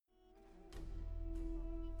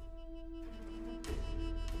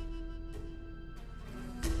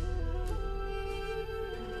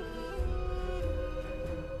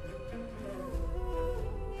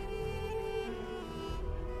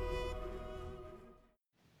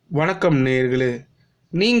வணக்கம் நேயர்களே,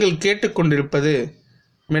 நீங்கள் கேட்டுக்கொண்டிருப்பது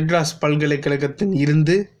மெட்ராஸ் பல்கலைக்கழகத்தின்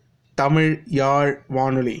இருந்து தமிழ் யாழ்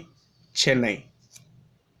வானொலி சென்னை.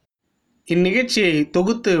 இந்நிகழ்ச்சியை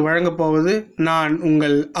தொகுத்து வழங்கப் போவது நான்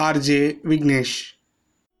உங்கள் ஆர்ஜே விக்னேஷ்.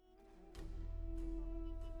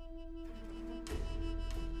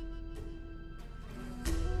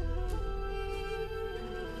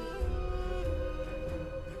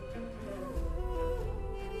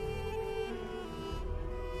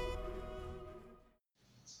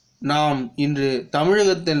 நாம் இன்று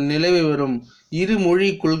தமிழகத்தில் நிலவி வரும் இருமொழி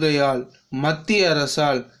கொள்கையால் மத்திய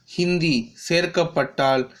அரசால் ஹிந்தி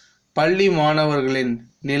சேர்க்கப்பட்டால் பள்ளி மாணவர்களின்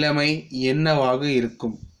நிலைமை என்னவாக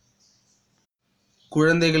இருக்கும்?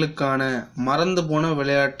 குழந்தைகளுக்கான மறந்து போன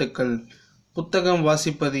விளையாட்டுக்கள், புத்தகம்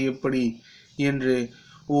வாசிப்பது எப்படி என்று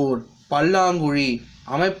ஓர் பல்லாங்குழி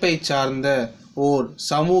அமைப்பை சார்ந்த ஓர்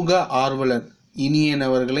சமூக ஆர்வலர் இனியன்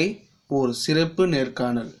அவர்களை ஓர் சிறப்பு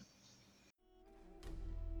நேர்காணல்.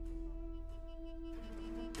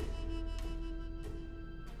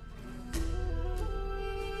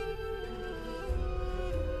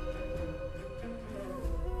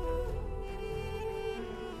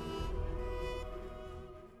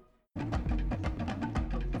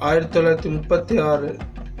 1936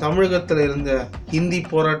 தமிழகத்தில் இருந்த ஹிந்தி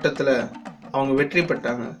போராட்டத்தில் அவங்க வெற்றி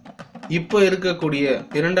பெற்றாங்க. இப்போ இருக்கக்கூடிய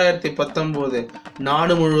 2019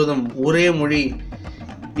 நாடு முழுவதும் ஒரே மொழி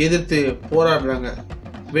எதிர்த்து போராடுறாங்க.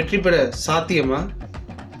 வெற்றி பெற சாத்தியமா?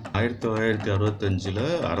 1965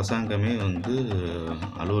 அரசாங்கமே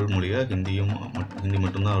அலுவல் மொழியாக ஹிந்தி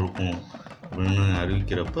மட்டும்தான் இருக்கும் அப்படின்னு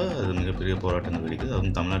அறிவிக்கிறப்ப அது மிகப்பெரிய போராட்டங்கள் வெடிக்குது.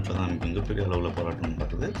 அதுவும் தமிழ்நாட்டில் தான் மிகப்பெரிய அளவில் போராட்டம்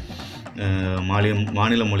பண்ணுறது.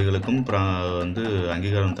 மாநில மொழிகளுக்கும்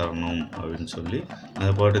அங்கீகாரம் தரணும் அப்படின்னு சொல்லி அந்த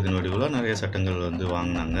போராட்டத்தின் வடிவில் நிறைய சட்டங்கள்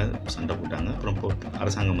வாங்கினாங்க, சண்டை போட்டாங்க. அப்புறம்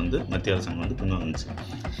அரசாங்கம் மத்திய அரசாங்கம் பின்வாங்குச்சு.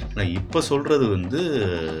 ஆனால் இப்போ சொல்கிறது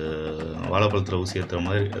வாழைப்பழத்தில் ஊசி ஏற்றுற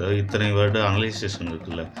மாதிரி, அதாவது இத்தனை வருட அனலைசேஷன்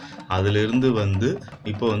இருக்குல்ல, அதிலிருந்து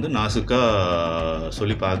இப்போ நாசுக்காக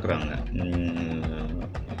சொல்லி பார்க்குறாங்க.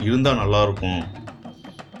 இருந்தால் நல்லாயிருக்கும்,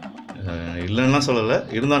 இல்லைன்னா சொல்லலை,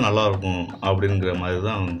 இருந்தால் நல்லாயிருக்கும் அப்படிங்கிற மாதிரி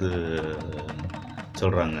தான்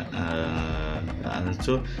சொல்கிறாங்க.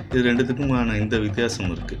 ஸோ இது ரெண்டுத்துக்குமான இந்த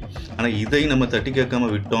வித்தியாசம் இருக்குது. ஆனால் இதை நம்ம தட்டி கேட்காம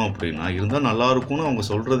விட்டோம் அப்படின்னா, இருந்தால் நல்லாயிருக்கும்னு அவங்க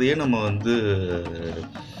சொல்கிறதையே நம்ம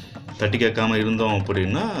தட்டி கேட்காம இருந்தோம்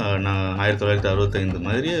அப்படின்னா, நான் 1965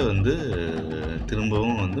 மாதிரியே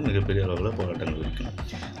திரும்பவும் மிகப்பெரிய அளவில் போராட்டங்கள் இருக்கும்.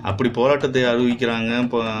 அப்படி போராட்டத்தை அறிவிக்கிறாங்க.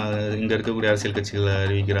 இப்போ இங்கே இருக்கக்கூடிய அரசியல் கட்சிகளை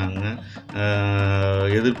அறிவிக்கிறாங்க.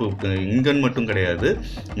 எதிர்ப்பு இங்கன்னு மட்டும் கிடையாது,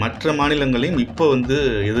 மற்ற மாநிலங்களையும் இப்போ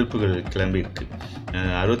எதிர்ப்புகள் கிளம்பியிருக்கு.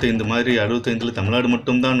 65 தமிழ்நாடு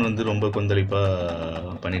மட்டும்தான் ரொம்ப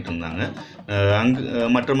கொந்தளிப்பாக பண்ணிட்டு இருந்தாங்க.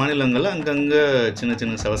 மற்ற மாநிலங்களில் அங்கங்கே சின்ன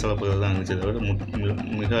சின்ன சலசலப்புகள் தான் இருந்துச்சு, அதை விட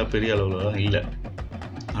மிக பெரிய அளவில் இல்லை.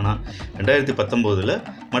 ஆனால் 2019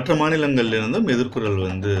 மற்ற மாநிலங்கள்லேருந்தும் எதிர்குறல்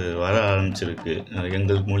வர ஆரம்பிச்சிருக்கு.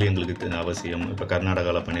 எங்கள் மொழி எங்களுக்கு அவசியம். இப்போ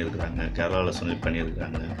கர்நாடகாவில் பண்ணியிருக்கிறாங்க, கேரளாவில்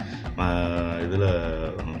பண்ணியிருக்கிறாங்க, இதில்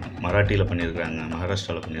மராட்டியில் பண்ணியிருக்கிறாங்க,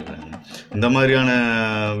 மகாராஷ்டிராவில் பண்ணியிருக்கிறாங்க. இந்த மாதிரியான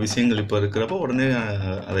விஷயங்கள் இப்போ இருக்கிறப்போ உடனே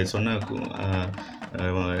அதை சொன்ன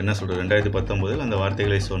என்ன சொல்கிறது, 2019 அந்த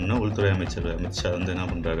வார்த்தைகளை சொன்ன உள்துறை அமைச்சர் அமித்ஷா என்ன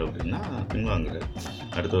பண்ணுறாரு அப்படின்னா பின்வாங்குறாரு.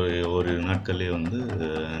 அடுத்த ஒரு நாட்கள்லேயே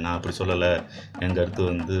நான் அப்படி சொல்லலை, என்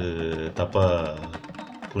கருத்து தப்பாக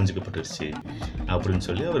புரிஞ்சுக்கப்பட்டுருச்சு அப்படின்னு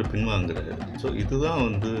சொல்லி அவர் பின்வாங்குறாரு. ஸோ இதுதான்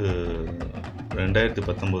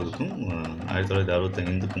 2019க்கும்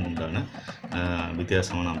 1965க்கும் உண்டான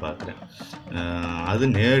வித்தியாசமாக நான் பார்க்குறேன். அது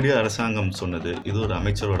நேரடியாக அரசாங்கம் சொன்னது, இது ஒரு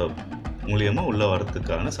அமைச்சரோட மூலியமாக உள்ள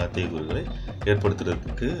வரத்துக்கான சாத்தியக்கூறுகளை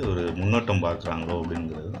ஏற்படுத்துறதுக்கு ஒரு முன்னோட்டம் பார்க்குறாங்களோ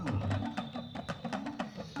அப்படிங்கிறது தான்.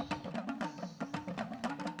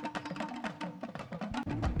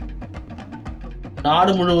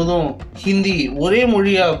 நாடு முழுவதும் ஹிந்தி ஒரே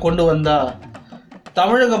மொழியாக கொண்டு வந்தா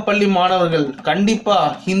தமிழக பள்ளி மாணவர்கள்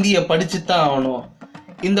கண்டிப்பாக ஹிந்தியை படிச்சுத்தான் ஆகணும்.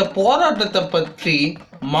 இந்த போராட்டத்தை பற்றி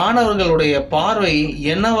மாணவர்களுடைய பார்வை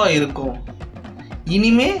என்னவா இருக்கும்?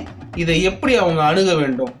 இனிமே இதை எப்படி அவங்க அணுக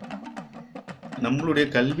வேண்டும்? நம்மளுடைய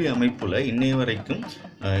கல்வி அமைப்பில் இன்னைய வரைக்கும்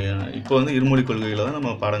இப்போ இருமொழி கொள்கையில் தான்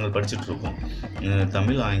நம்ம பாடங்கள் படிச்சுட்ருக்கோம்.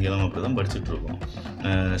 தமிழ், ஆங்கிலம் அப்படி தான் படிச்சுட்ருக்கோம்.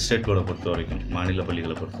 ஸ்டேட் போர்டை பொறுத்த வரைக்கும், மாநில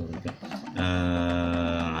பள்ளிகளை பொறுத்த வரைக்கும்.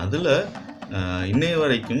 அதில் இன்னைய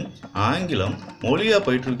வரைக்கும் ஆங்கிலம் மொழியாக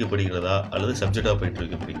பயிற்றுவிக்கப்படுகிறதா அல்லது சப்ஜெக்டாக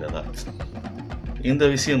பயிற்றுவிக்கப்படுகிறதா, இந்த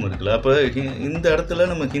விஷயம் இருக்குல்ல. அப்போ இந்த இடத்துல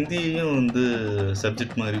நம்ம ஹிந்தியையும்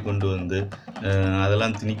சப்ஜெக்ட் மாதிரி கொண்டு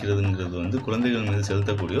அதெல்லாம் திணிக்கிறதுங்கிறது குழந்தைகள் மீது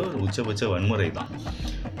செலுத்தக்கூடிய ஒரு உச்சபட்ச வன்முறை தான்.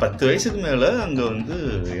 10 வயசுக்கு மேலே அங்கே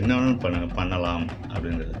என்ன வேணாலும் பண்ணலாம்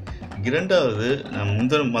அப்படிங்கிறது. இரண்டாவது, நான்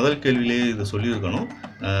முதல் கேள்வியிலே இதை சொல்லியிருக்கணும்.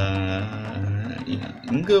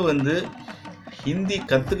 இங்கே ஹிந்தி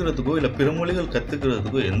கற்றுக்கிறதுக்கோ இல்லை பிற மொழிகள்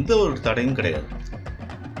கற்றுக்கிறதுக்கோ எந்த ஒரு தடையும் கிடையாது,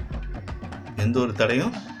 எந்த ஒரு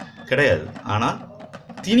தடையும் கிடையாது. ஆனால்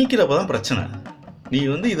திணிக்கிறப்ப தான் பிரச்சனை. நீ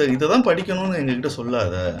வந்து இதை தான் படிக்கணும்னு எங்ககிட்ட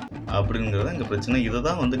சொல்லாத அப்படிங்கிறத எங்கள் பிரச்சனை. இதை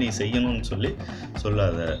தான் வந்து நீ செய்யணும்னு சொல்லி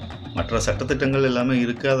சொல்லாத. மற்ற சட்டத்திட்டங்கள் எல்லாமே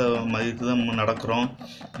இருக்குது, அதை மதித்து தான் நடக்கிறோம்.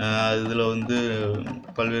 இதில் வந்து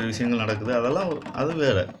பல்வேறு விஷயங்கள் நடக்குது, அதெல்லாம் அது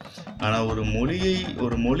வேறு. ஆனால்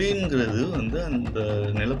ஒரு மொழிங்கிறது வந்து அந்த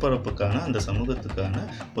நிலப்பரப்புக்கான அந்த சமூகத்துக்கான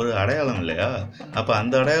ஒரு அடையாளம் இல்லையா? அப்போ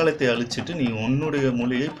அந்த அடையாளத்தை அழிச்சிட்டு நீ உன்னுடைய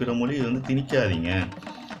மொழியை பிற மொழியை வந்து திணிக்காதீங்க.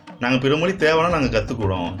 நாங்கள் பிற மொழி தேவைன்னா நாங்கள்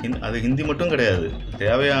கற்றுக்குறோம். அது ஹிந்தி மட்டும் கிடையாது,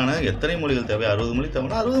 தேவையான எத்தனை மொழிகள் தேவை, 60 மொழி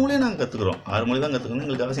தேவைன்னா 60 மொழியை நாங்கள் கற்றுக்குறோம். 6 மொழி தான் கற்றுக்கணும்னு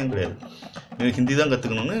எங்களுக்கு அவசியம் கிடையாது, எங்களுக்கு ஹிந்தி தான்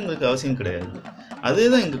கற்றுக்கணும்னு எங்களுக்கு அவசியம் கிடையாது. அதே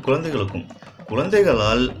தான் எங்கள் குழந்தைகளுக்கும்.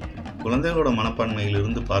 குழந்தைகளோட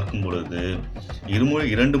மனப்பான்மையிலிருந்து பார்க்கும் பொழுது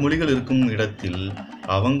 2 மொழிகள் இருக்கும் இடத்தில்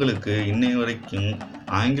அவங்களுக்கு இன்னை வரைக்கும்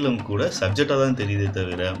ஆங்கிலம் கூட சப்ஜெக்டாக தான் தெரியுதே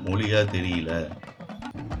தவிர மொழியாக தெரியல.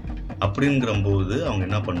 அப்படிங்கிறம்போது அவங்க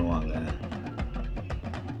என்ன பண்ணுவாங்க?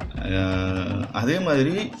 அதே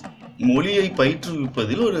மாதிரி மொழியை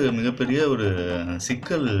பயிற்றுவிப்பதில் ஒரு மிகப்பெரிய ஒரு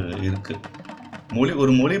சிக்கல் இருக்குது.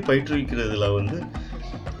 ஒரு மொழி பயிற்றுவிக்கிறதுல வந்து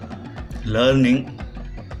லேர்னிங்,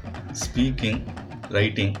 ஸ்பீக்கிங்,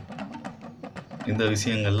 ரைட்டிங் இந்த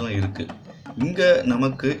விஷயங்கள்லாம் இருக்குது. இங்கே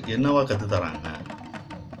நமக்கு என்னவா கற்றுத்தராங்க?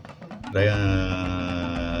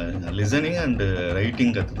 லிசனிங் அண்டு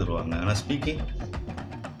ரைட்டிங் கற்றுத்தருவாங்க. ஆனால் ஸ்பீக்கிங்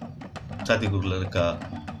சாத்தியக்கூறில் இருக்கா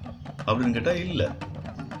அப்படின்னு கேட்டால் இல்லை.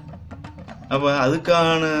 அப்போ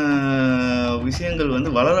அதுக்கான விஷயங்கள் வந்து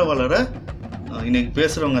வளர வளர இன்றைக்கி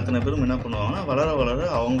பேசுகிறவங்க அத்தனை பேரும் என்ன பண்ணுவாங்கன்னா, வளர வளர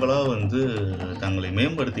அவங்களா வந்து தங்களை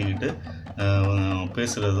மேம்படுத்திக்கிட்டு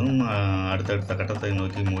பேசுகிறதும் அடுத்தடுத்த கட்டத்தை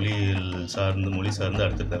நோக்கி மொழி சார்ந்து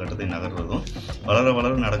அடுத்தடுத்த கட்டத்தை நகர்றதும் வளர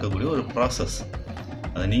வளர நடக்கக்கூடிய ஒரு ப்ராசஸ்.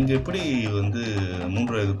 அதை நீங்கள் எப்படி வந்து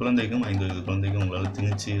 3 வயது குழந்தைக்கும் 5 வயது குழந்தைக்கும் உங்களால்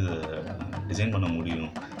திணிச்சு இதை டிசைன் பண்ண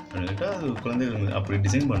முடியும் அப்படின்னு கேட்டால், அது குழந்தைகள் மீது அப்படி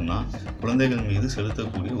டிசைன் பண்ணால் குழந்தைகள் மீது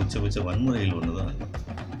செலுத்தக்கூடிய உச்சபட்ச வன்முறையில் ஒன்று தான்.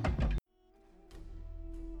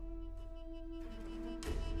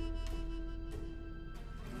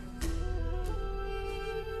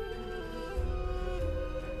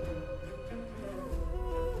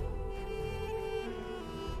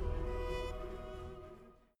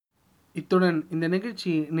 இத்துடன் இந்த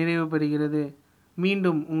நிகழ்ச்சி நிறைவு பெறுகிறது.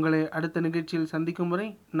 மீண்டும் உங்களை அடுத்த நிகழ்ச்சியில் சந்திக்கும் வரை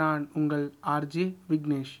நான் உங்கள் RJ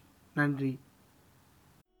விக்னேஷ். நன்றி.